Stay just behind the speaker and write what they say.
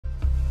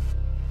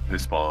They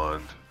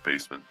spawned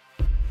basement.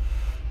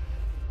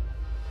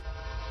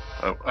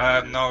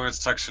 Oh, no,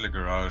 it's actually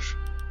garage.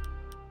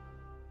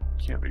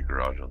 Can't be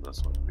garage on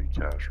this one. It'd be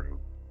cash room.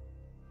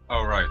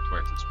 Oh right,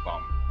 wait, it's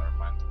bomb. Never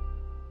mind.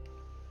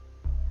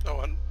 Oh,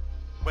 and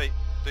wait,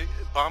 the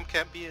bomb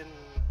can't be in.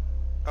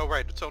 Oh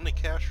right, it's only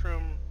cash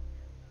room.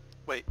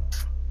 Wait.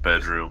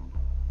 Bedroom,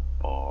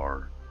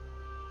 bar.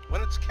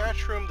 When it's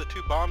cash room, the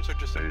two bombs are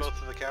just in both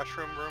of the cash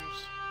room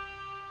rooms?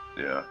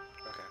 Yeah.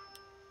 Okay.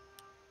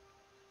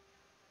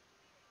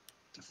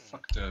 The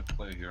fuck did I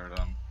play here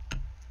then?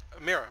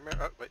 Mira,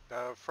 wait,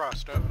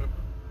 Frost.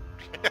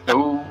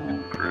 Oh,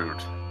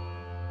 rude.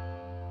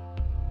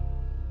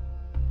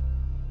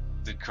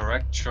 The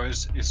correct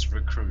choice is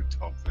recruit,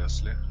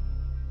 obviously.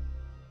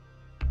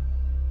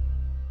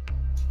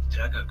 Did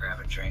I go grab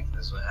a drink?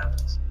 This is what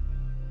happens.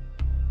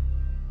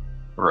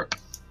 Rip.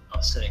 I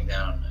was sitting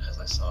down as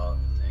I saw the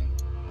thing.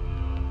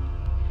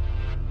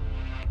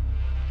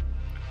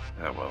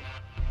 Yeah, well.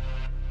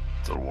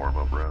 It's a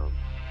warm-up round.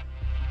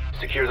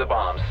 Secure the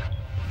bombs.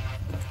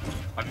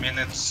 I mean,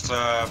 it's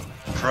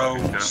pro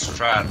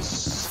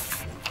strats.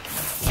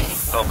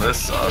 Oh, this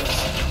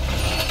sucks.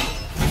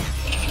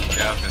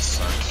 Yeah, this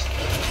sucks.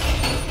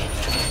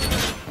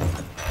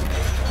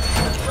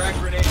 Frag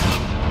grenade.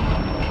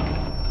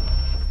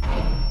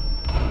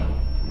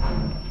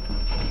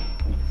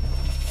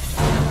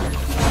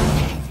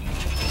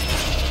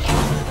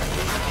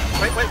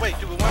 Wait,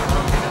 do we want to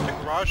rotate into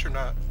garage or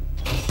not?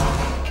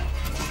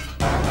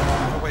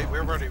 Oh wait,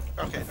 we're already,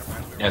 okay, never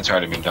mind. Yeah, it's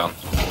already been done.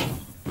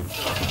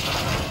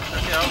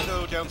 Okay, I'll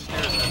go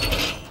downstairs then.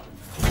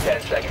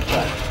 10 seconds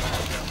left.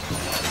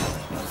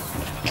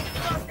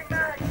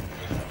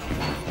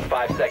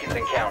 5 seconds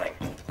and counting.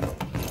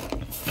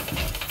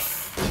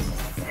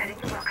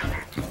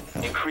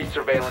 Increased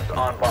surveillance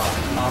on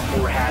bomb. Op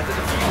 4 has a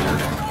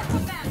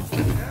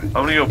diffuser.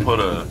 I'm gonna go put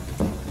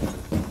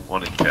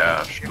one in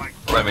cash.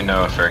 Let me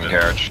know if they're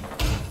engaged.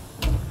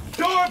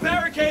 Door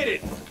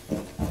barricaded!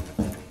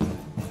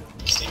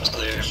 Seems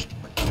clear.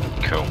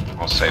 Cool.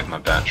 I'll save my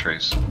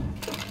batteries.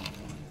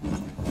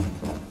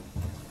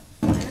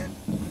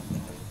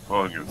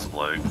 Oh, I'll give it some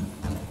leg.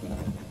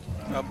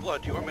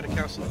 Blood, do you want me to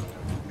cancel it?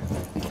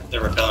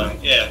 They're repelling.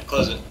 Yeah,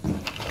 close it.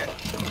 Okay,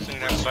 so you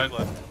have some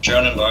blood.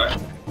 Drone and bar.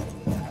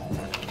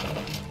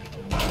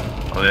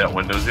 Oh, they got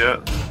windows yet?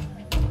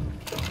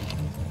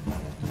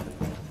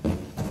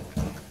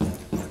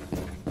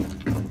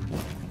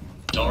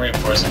 Don't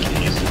reinforce it,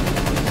 please.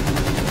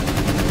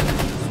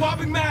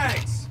 Swapping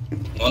mags!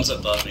 One's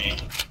above me.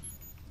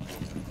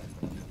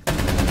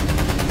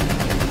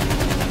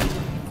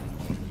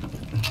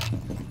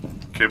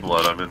 Okay,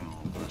 Blood, I'm in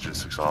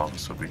logistics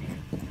office, so we...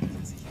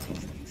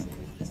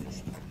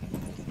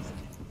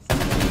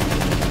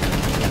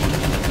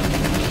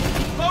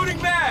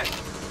 Loading mag!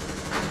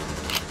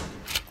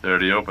 They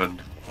already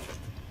opened.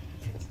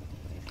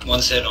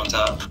 One's hit on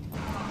top.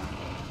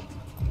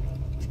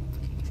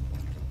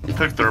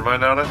 Took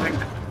thermite out, I think.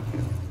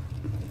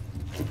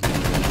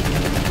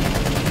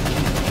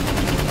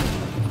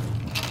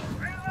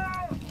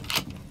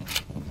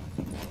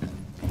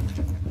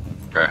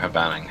 Go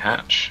abandoning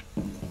hatch.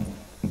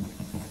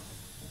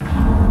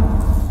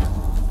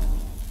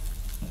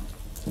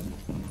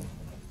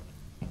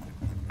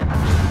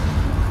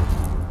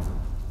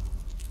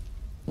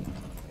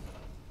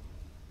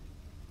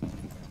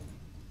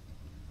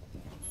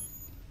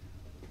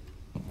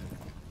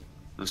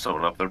 There's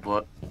someone up there,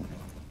 Blood.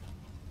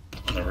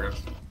 On the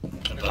roof.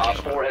 Op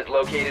 4 has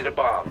located a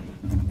bomb.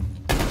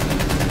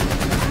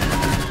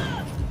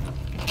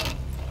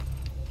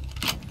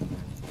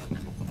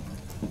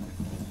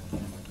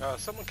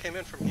 Someone came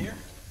in from here.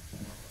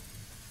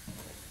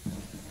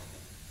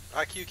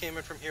 IQ came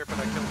in from here, but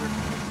I killed her.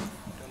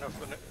 Don't know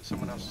if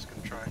someone else is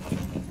going to try.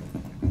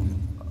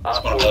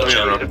 Op 4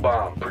 located a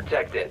bomb.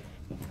 Protect it.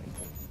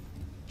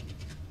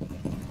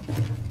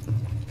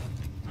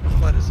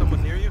 Blood, is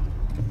someone near you?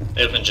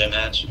 They opened gym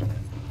hatch.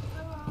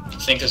 I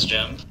think it's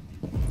gym.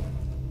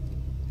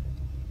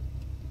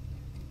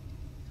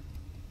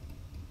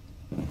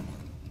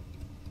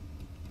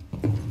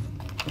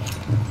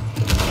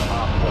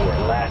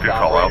 Last Good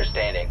call operator out.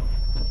 standing.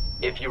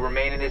 If you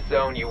remain in this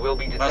zone, you will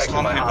be That's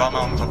detected by only one on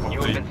top hostiles. of You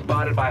have me. been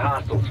spotted by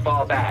hostiles.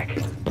 Fall back.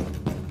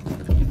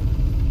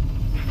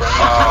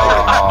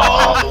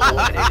 Oh,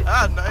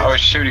 Nice. I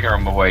was shooting her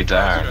on my way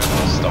down.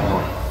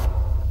 Stolen.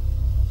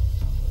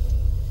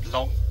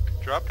 Long.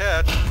 Dropped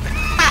head.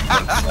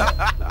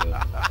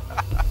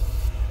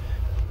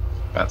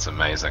 That's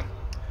amazing.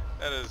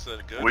 That is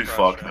a good We crouch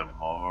fucked shot. them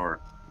hard.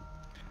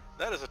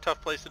 That is a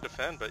tough place to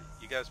defend, but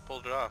you guys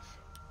pulled it off.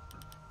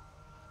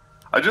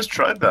 I just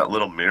tried that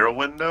little mirror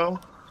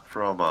window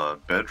from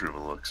bedroom.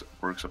 It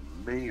works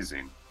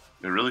amazing.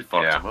 It really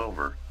fucked him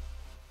over.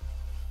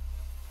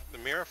 The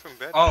mirror from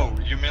bed? Oh,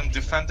 you mean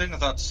defending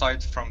that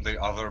site from the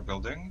other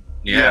building?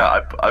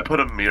 Yeah, I put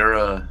a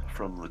mirror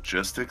from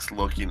logistics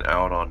looking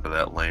out onto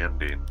that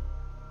landing,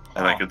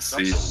 and I could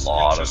see a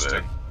lot of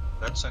it.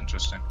 That's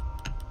interesting.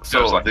 So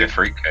it was like they, a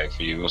fruitcake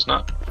for you,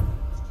 wasn't it?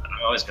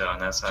 Always go on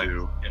that side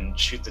Two. and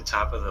shoot the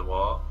top of the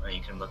wall, and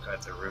you can look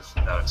at the roof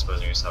without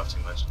exposing yourself too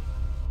much.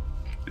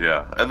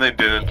 Yeah, and they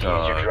didn't. Use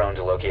your drone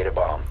to locate a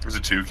bomb. It was a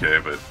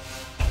 2K, but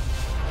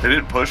they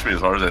didn't push me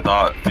as hard as I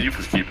thought. Thief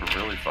was keeping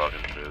really fucking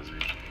busy.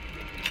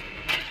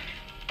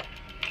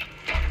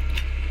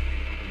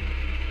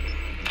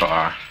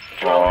 Bar.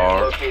 Drone has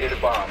Bar. located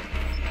a bomb.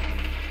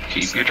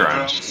 Keep your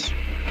drones.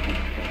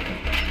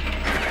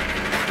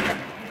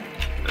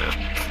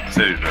 Yeah.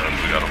 Save your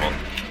drones, we got them all.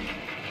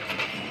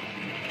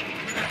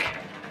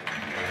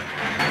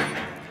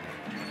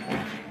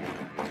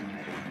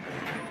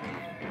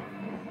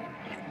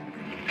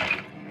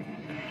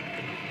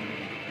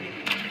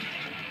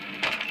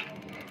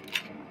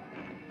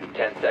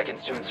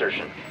 Seconds to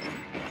insertion.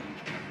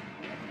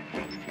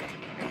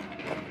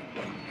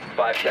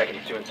 5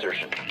 seconds to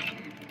insertion.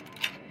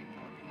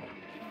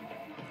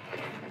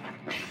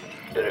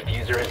 The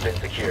diffuser has been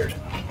secured.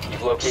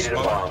 You've located a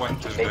Smoke bomb.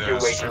 went to Make the your way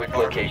to its circuit.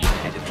 location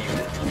and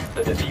defuse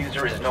it. The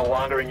diffuser is no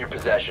longer in your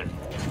possession.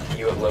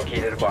 You have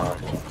located a bomb.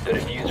 The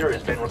diffuser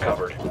has been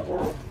recovered.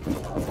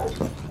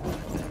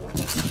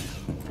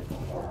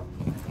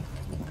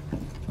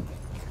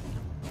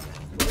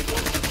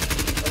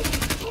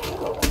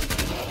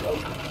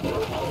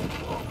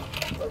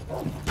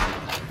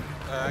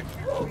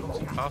 Is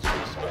it possible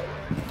to start?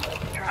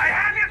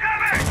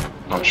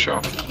 Not sure.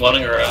 One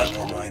in garage.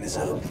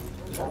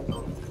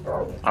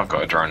 I've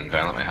got a drone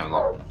down. Let me have a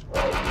look.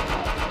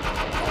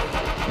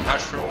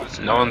 Cash room is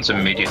No one's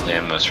immediately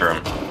in this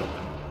room.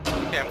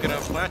 Okay, I'm gonna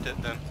plant it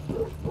then.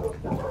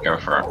 Go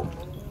for it.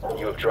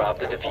 You have dropped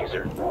the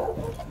diffuser.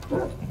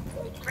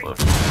 Left.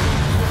 The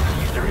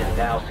diffuser is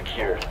now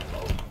secured.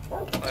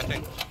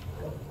 Planting.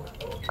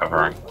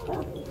 Covering.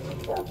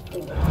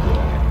 Pulling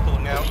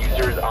out.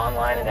 Diffuser is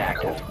online and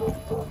active.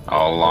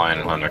 I'll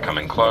line when they're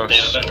coming They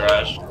close. have been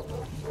garage.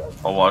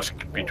 I'll watch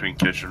between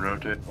kitchen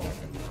rotate.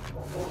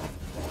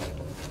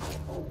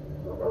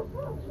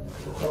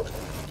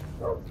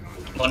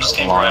 One just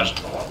came Line.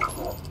 garage.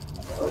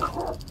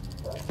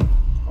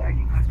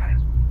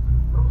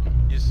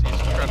 He's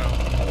trying to.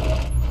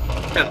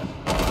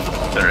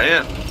 They're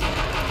in.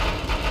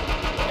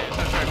 Okay, he's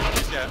not trying to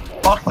use yet.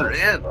 Fuck, they're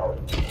in.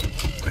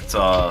 It's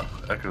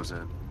Echo's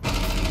in.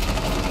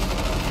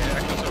 Okay,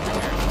 Echo's over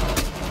here.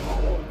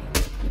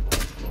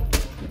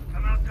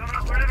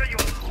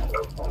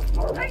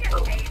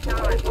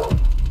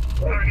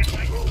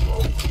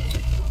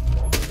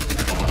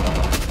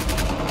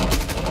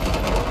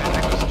 Okay,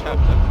 Echo's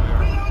tapped up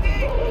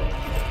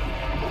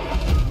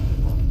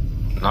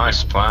there.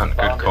 Nice plan. Good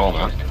Bomb call,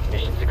 man. defused.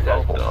 Mission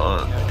successful.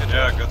 Done. Yeah, good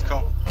job. Yeah, good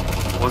call.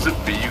 Was it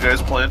B you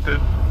guys planted?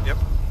 Yep.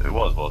 It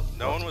was.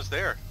 No one was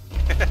there.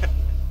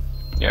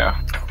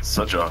 Yeah.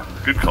 Such a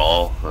good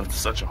call. That's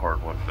such a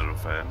hard one to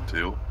defend,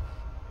 too.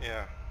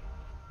 Yeah.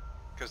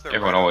 Because they're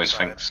Everyone right always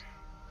outside. thinks.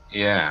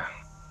 Yeah.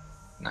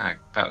 Nah,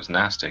 that was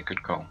nasty.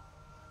 Good call.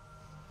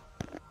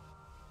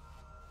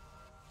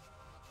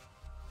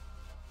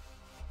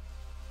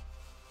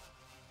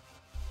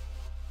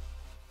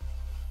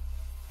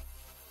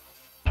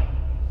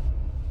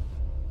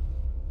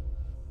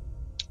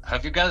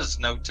 Have you guys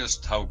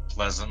noticed how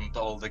pleasant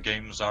all the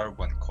games are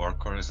when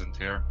Corcor isn't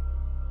here?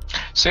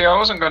 See, I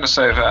wasn't going to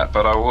say that,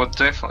 but I would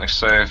definitely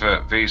say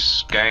that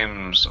these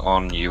games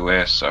on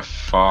US are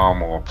far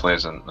more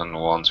pleasant than the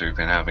ones we've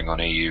been having on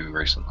EU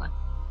recently.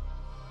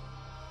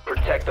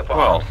 Protect the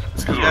Well, bombs.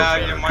 it's because Yeah,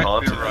 we're you might be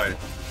content. right.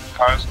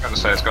 I was going to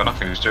say it's got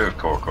nothing to do with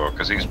Corcor,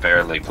 because he's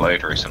barely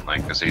played recently,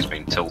 because he's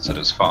been tilted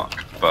as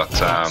fuck. But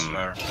That's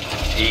fair.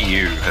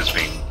 EU has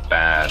been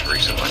bad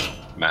recently,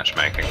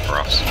 matchmaking for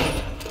us.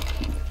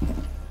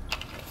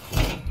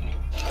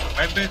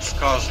 Maybe it's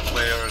cause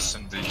players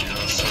in the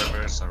US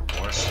servers are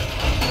worse.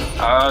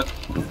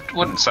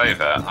 Wouldn't say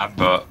that,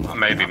 but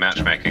maybe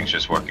matchmaking's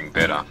just working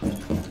better.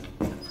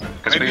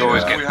 Because we Maybe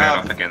always we get paired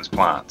have- up against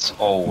plants,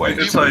 always.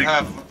 Maybe It's we like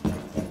have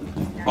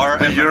our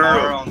the MMR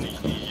Euro. on the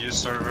EU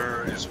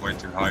server is way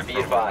too high. Be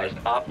probably. advised,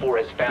 Op 4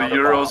 has found The a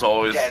Euros bomb.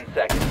 always 10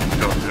 seconds.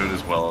 don't do it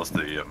as well as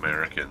the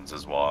Americans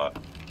as well.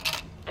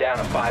 Down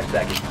to 5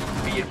 seconds.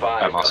 Be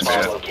advised, That must the be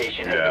bomb it.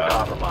 location has Yeah. been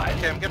compromised.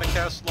 Okay, I'm gonna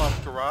cast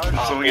off garage.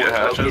 Op So we get 4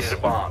 has hatches? located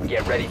a bomb.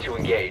 Get ready to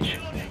engage.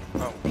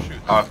 Oh shoot!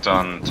 I've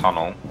done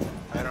tunnel.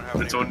 I don't have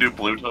Did any. someone do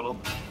blue tunnel?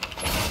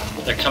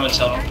 They're coming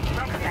tunnel.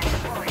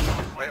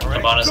 Wait,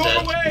 alright. Cabana's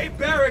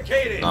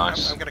dead.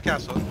 Nice. I'm gonna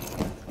castle it.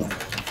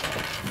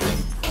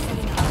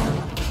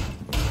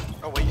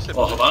 Oh wait, you said.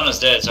 Well, Habana's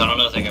dead, so I don't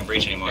know if they can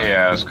breach anymore.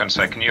 Yeah, I was going to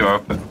say, can you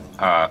open?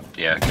 Yeah,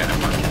 okay, never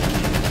mind.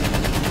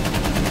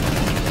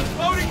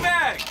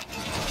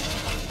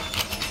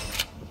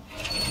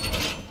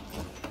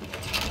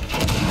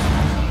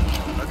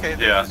 Okay.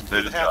 Yeah, just they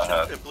do the just got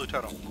hatch hat. in blue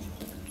tunnel.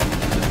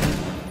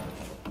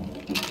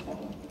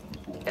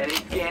 Enemy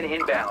scan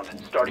inbound.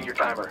 Starting your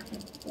timer.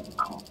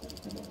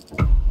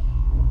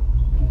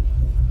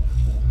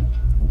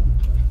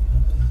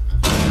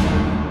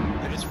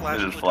 They just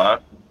flashed. It is blue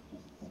flat.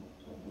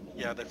 tunnel.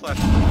 Yeah, they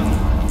flashed. Blue tunnel.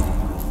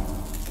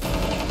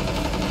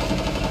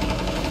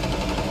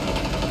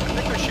 I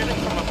think they're shooting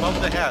from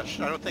above the hatch.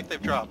 I don't think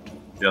they've dropped.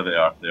 Yeah, they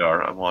are. They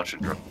are. I'm watching.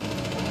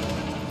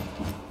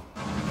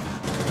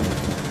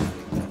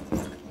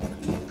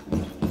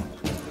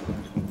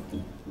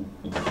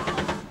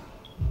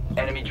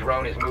 Enemy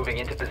drone is moving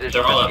into position.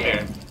 They're all to up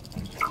here.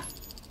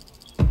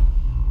 scan.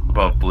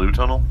 Above blue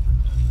tunnel.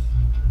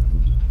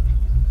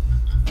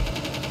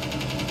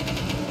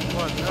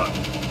 What? No.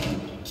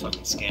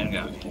 Fucking scan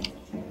guy.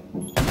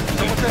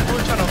 Someone's in blue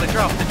tunnel. They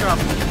dropped. They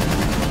dropped.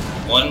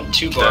 1,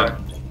 2 bar.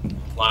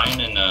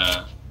 Line and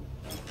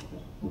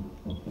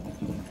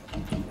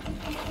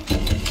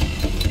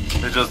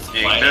They just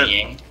line yanked and it.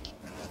 ying.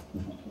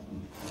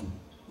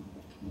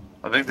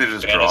 I think they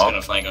just Bandit's gonna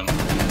dropped. flank him.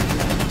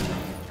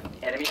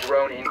 Enemy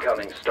drone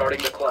incoming. Starting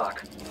the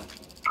clock.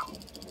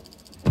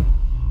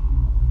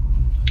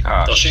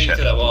 Ah, They'll shoot you shit.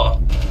 through that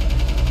wall.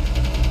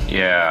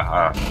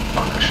 Yeah,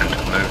 fuck, I shouldn't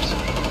have moved.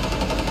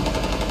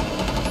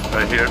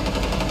 Right here.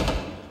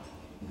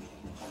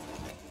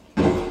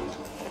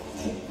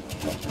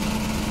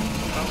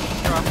 Oh,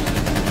 just dropped.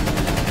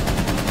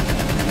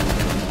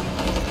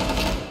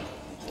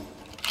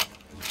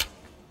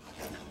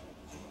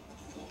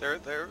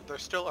 They're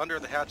still under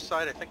the hatch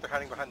side. I think they're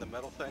hiding behind the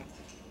metal thing.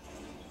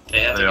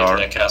 They have to They get are.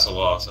 to that castle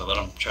wall, so let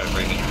them try to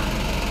break it.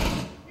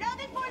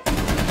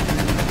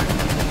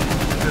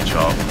 Good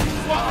job.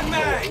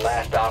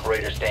 Last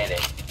operator standing.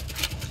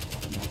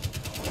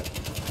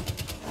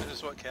 This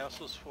is what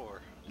castle's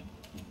for.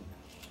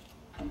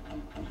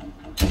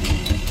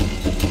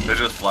 They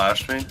just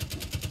flashed me.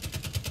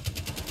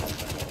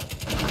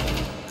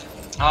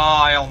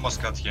 Ah, I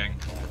almost got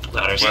yanked.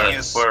 Ladders Ying Where?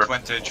 is Where?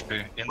 20 HP.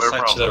 Where Inside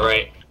from? to the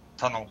right,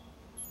 tunnel.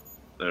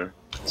 There.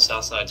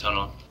 south side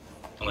tunnel.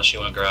 Unless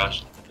you went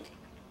garage.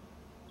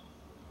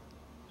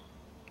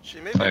 She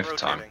may be Play for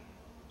time. rotating.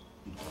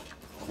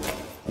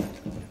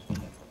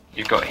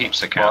 You've got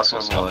heaps of Boss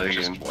castles, on so the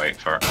just leg. wait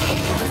for it.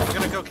 I'm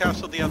gonna go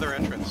castle the other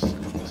entrance.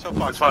 So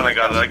far, It's fine. I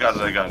got it. I got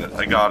it. I got it.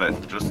 I got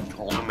it. Just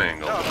hold an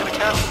angle. No, I'm gonna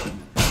castle it.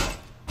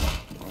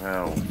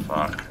 Oh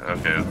fuck.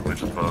 Okay, we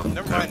just both.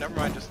 Never mind, never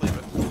mind, just leave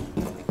it.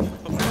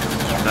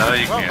 No,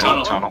 you Oh, can't.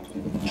 tunnel. Tunnel.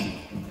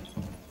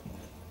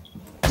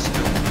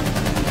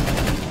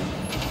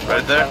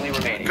 Right there. Friendly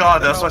remaining.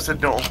 God, that's why I said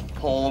don't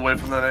pull away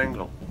from that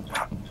angle.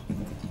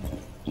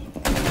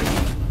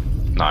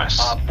 Nice.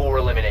 Op 4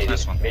 eliminated.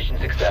 Nice one. Mission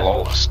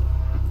successful. Flawless.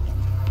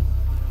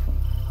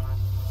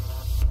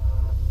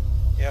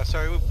 Yeah,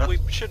 sorry, we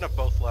shouldn't have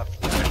both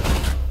left.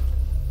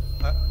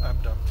 I'm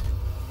done.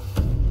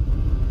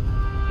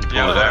 Yeah, Pull it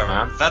out, whatever.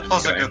 man. That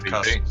was You a got good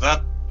MVP.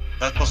 castle.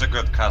 That was a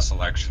good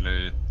castle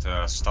actually.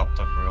 It stopped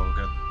them real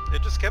good.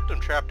 It just kept them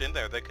trapped in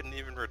there. They couldn't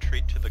even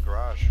retreat to the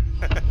garage.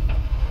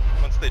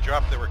 Once they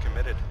dropped, they were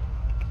committed.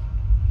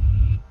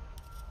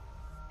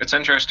 It's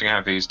interesting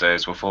how these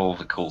days, with all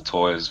the cool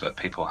toys that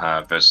people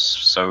have, there's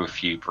so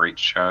few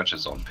breach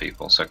charges on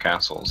people, so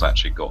castles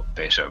actually got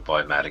better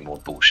by adding more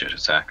bullshit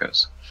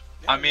attackers.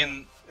 I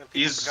mean, And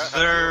people is forgot how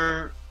to do it.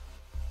 there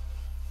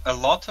a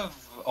lot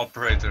of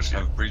operators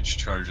have breach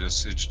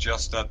charges? It's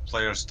just that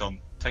players don't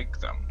take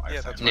them. I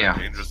Yeah, think. that's Yeah.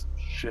 Dangerous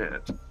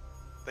shit.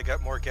 They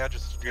got more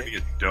gadgets to You're gonna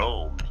take. get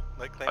domed.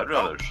 Like they, I'd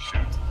rather shoot.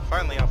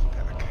 finally Alpha Pack.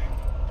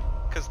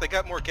 Because they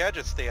got more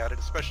gadgets they added,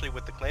 especially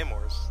with the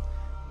claymores.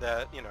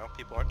 That, you know,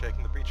 people aren't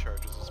taking the breach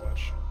charges as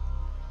much.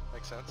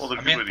 Makes sense? Well, they're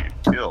I good mean, way to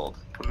get killed.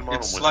 Put him on a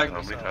it's window. like-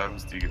 How many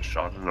times do you get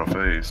shot in the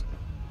face?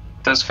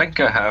 Does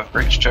Finka have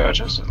breach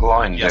charges?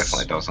 Line Yes.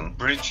 definitely doesn't.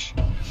 Breach.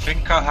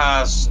 Finka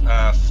has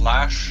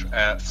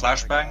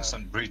flashbangs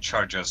and breach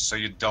charges, so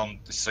you don't.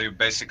 So you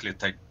basically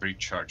take breach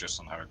charges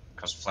on her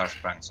because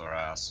flashbangs are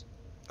ass.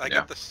 I yeah.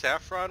 got the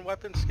saffron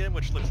weapon skin,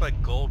 which looks like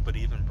gold, but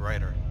even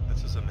brighter.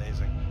 This is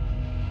amazing.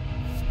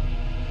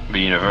 The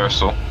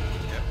universal.